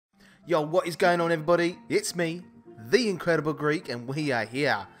Yo, what is going on, everybody? It's me, the Incredible Greek, and we are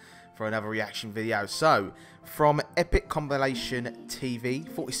here for another reaction video. So, from Epic Compilation TV,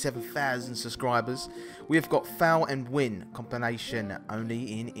 47,000 subscribers, we've got Foul and Win Compilation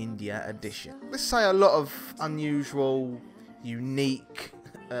only in India edition. Let's say a lot of unusual, unique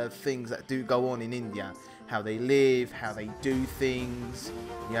things that do go on in India. How they live, how they do things.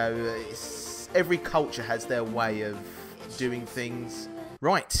 You know, every culture has their way of doing things.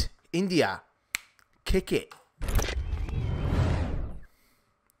 Right, India, kick it.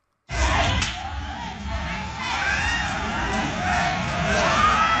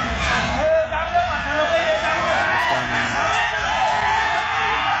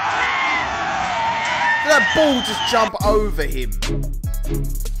 That ball just jump over him.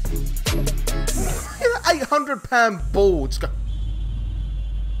 An 800-pound ball just go.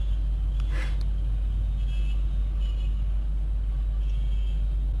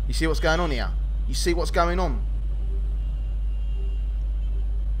 You see what's going on here? You see what's going on?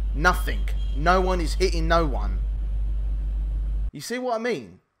 Nothing. No one is hitting no one. You see what I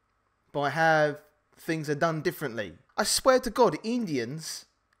mean? By how things are done differently. I swear to God, Indians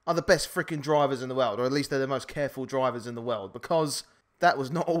are the best freaking drivers in the world, or at least they're the most careful drivers in the world, because that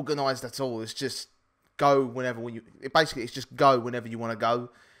was not organised at all. It's just go whenever basically it's just go whenever you want to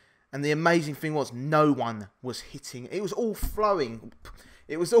go. And the amazing thing was, no one was hitting. It was all flowing.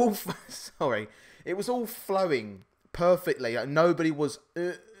 It was all sorry. It was all flowing perfectly. Like, nobody was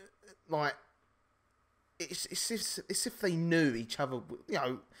like. It's if they knew each other. You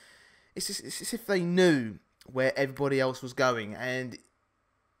know, it's as if they knew where everybody else was going, and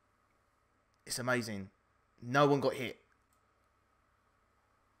it's amazing. No one got hit.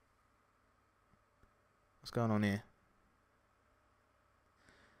 What's going on here?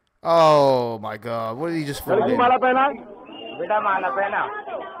 Oh my God! What did he just fall in?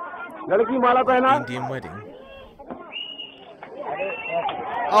 Indian wedding.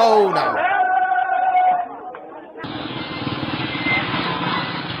 Oh no!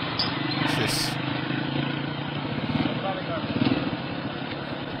 What's this?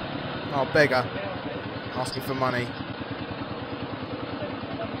 Oh, beggar. Asking for money.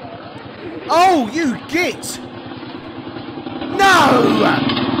 Oh, you git! No!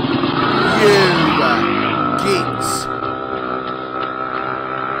 You git!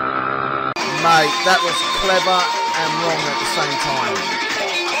 Mate, that was clever and wrong at the same time.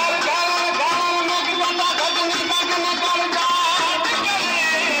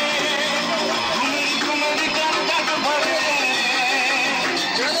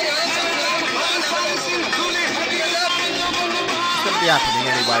 It's going to be happening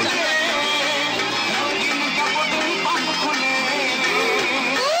anyway.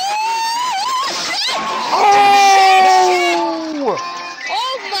 Oh!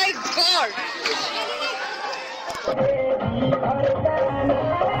 Oh my God!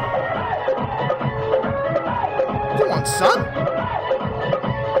 Go on, son.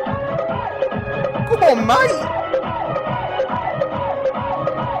 Come on, mate.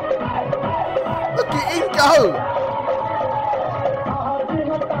 Look at him go.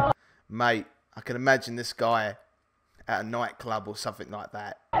 Mate, I can imagine this guy at a nightclub or something like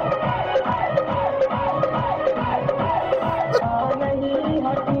that.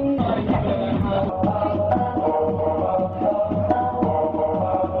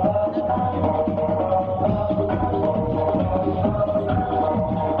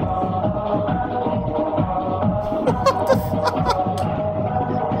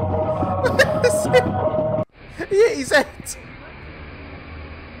 He hit his head.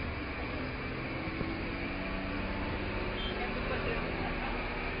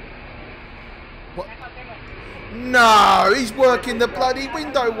 What? No, he's working the bloody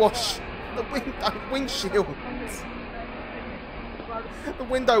window wash. The windshield. The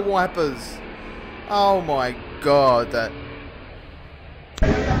window wipers. Oh my God.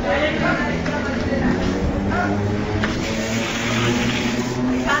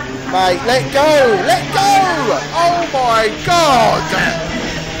 Mate, let go! Let go! Oh my God!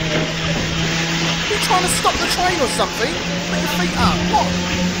 Are you trying to stop the train or something? Put your feet up. What?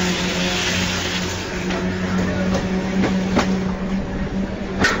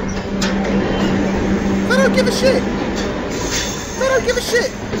 They don't give a shit. They don't give a shit.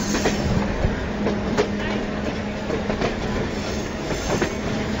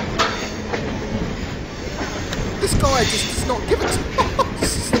 This guy just does not give a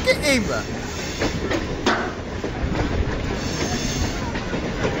toss. Look at him.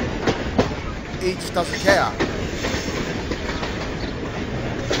 He just doesn't care.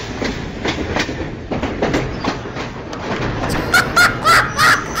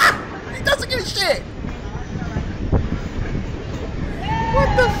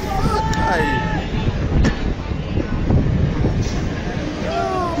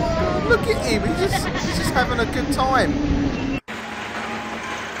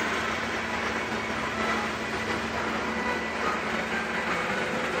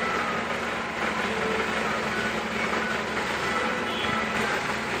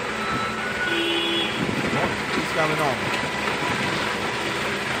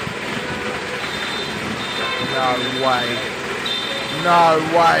 No way. No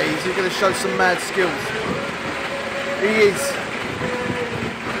way. Is he going to show some mad skills? He is.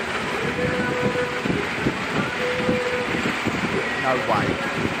 No way.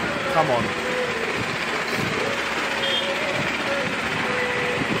 Come on.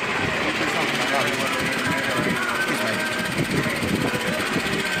 Excuse me.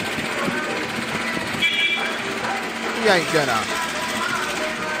 He ain't gonna.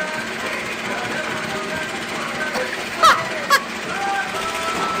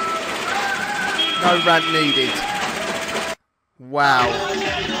 No ramp needed. Wow.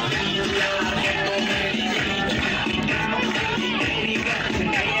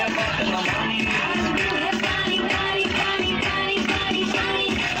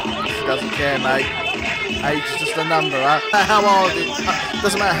 Doesn't care, mate. Age is just a number, huh? How old it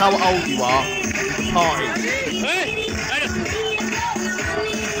doesn't matter how old you are, you can party.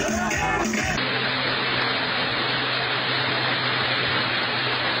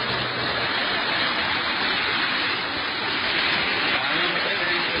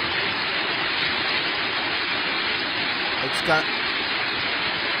 It's got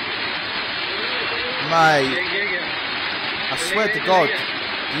mate. I swear to God.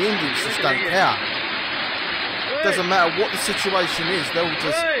 The Indians just don't care. Doesn't matter what the situation is, they'll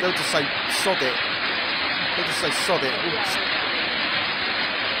just say sod it. They'll just say sod it.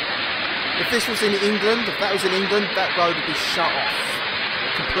 If this was in England, if that was in England, that road would be shut off.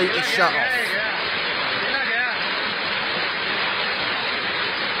 Completely shut off.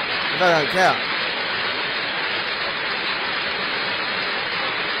 They don't care.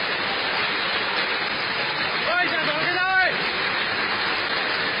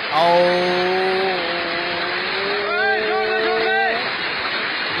 Oh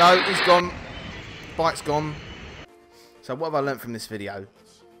no, he's gone. Bike's gone. So what have I learnt from this video?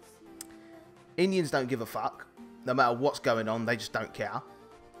 Indians don't give a fuck. No matter what's going on, they just don't care.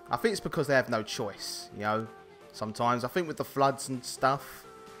 I think it's because they have no choice, you know. Sometimes I think with the floods and stuff,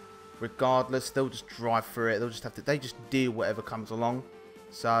 regardless, they'll just drive through it. They'll just have to. They just deal whatever comes along.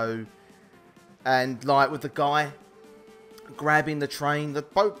 So, and like with the guy grabbing the train,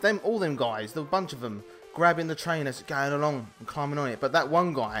 all them guys, the bunch of them grabbing the train as it's going along and climbing on it. But that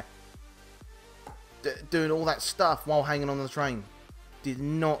one guy doing all that stuff while hanging on the train did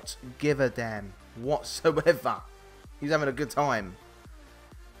not give a damn whatsoever. He's having a good time.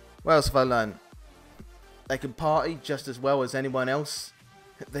 What else have I learned? They can party just as well as anyone else.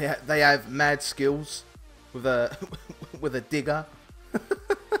 They have mad skills with a with a digger.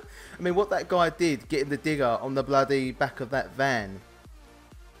 I mean, what that guy did, getting the digger on the bloody back of that van,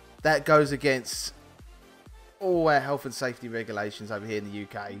 that goes against all our health and safety regulations over here in the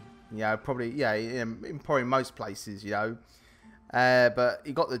UK. You know, probably, yeah, in probably most places, you know. But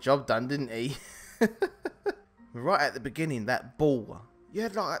he got the job done, didn't he? Right at the beginning, that ball, yeah,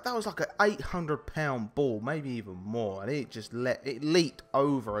 like that was like an 800-pound ball, maybe even more, and it leaped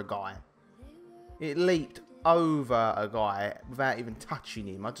over a guy. It leaped over a guy without even touching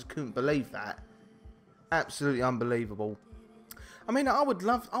him. I just couldn't believe that. Absolutely unbelievable. I mean, I would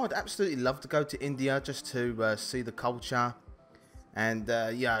absolutely love to go to India just to see the culture, and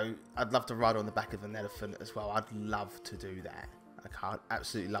you know, I'd love to ride on the back of an elephant as well. I'd love to do that. I'd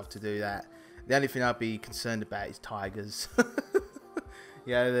absolutely love to do that. The only thing I'd be concerned about is tigers.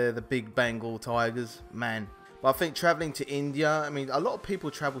 Yeah, the big Bengal tigers, man. But I think traveling to India, I mean, a lot of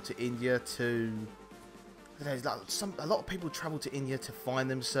people travel to India to. A lot of people travel to India to find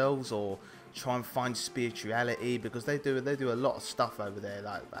themselves or try and find spirituality, because they do a lot of stuff over there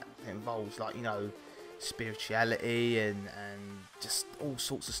like that involves, like, you know, spirituality and just all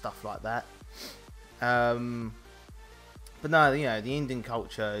sorts of stuff like that. But no, you know, the Indian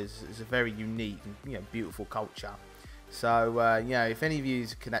culture is a very unique and, you know, beautiful culture. So you know, if any of you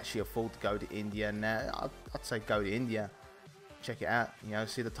can actually afford to go to India now, I'd say go to India, check it out. You know,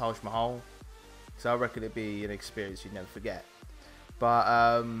 see the Taj Mahal. So I reckon it'd be an experience you'd never forget.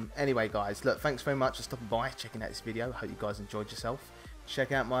 But anyway, guys, look, thanks very much for stopping by, checking out this video. Hope you guys enjoyed yourself.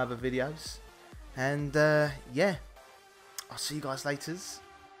 Check out my other videos, and yeah, I'll see you guys later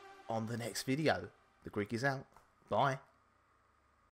on the next video. The Greek is out. Bye.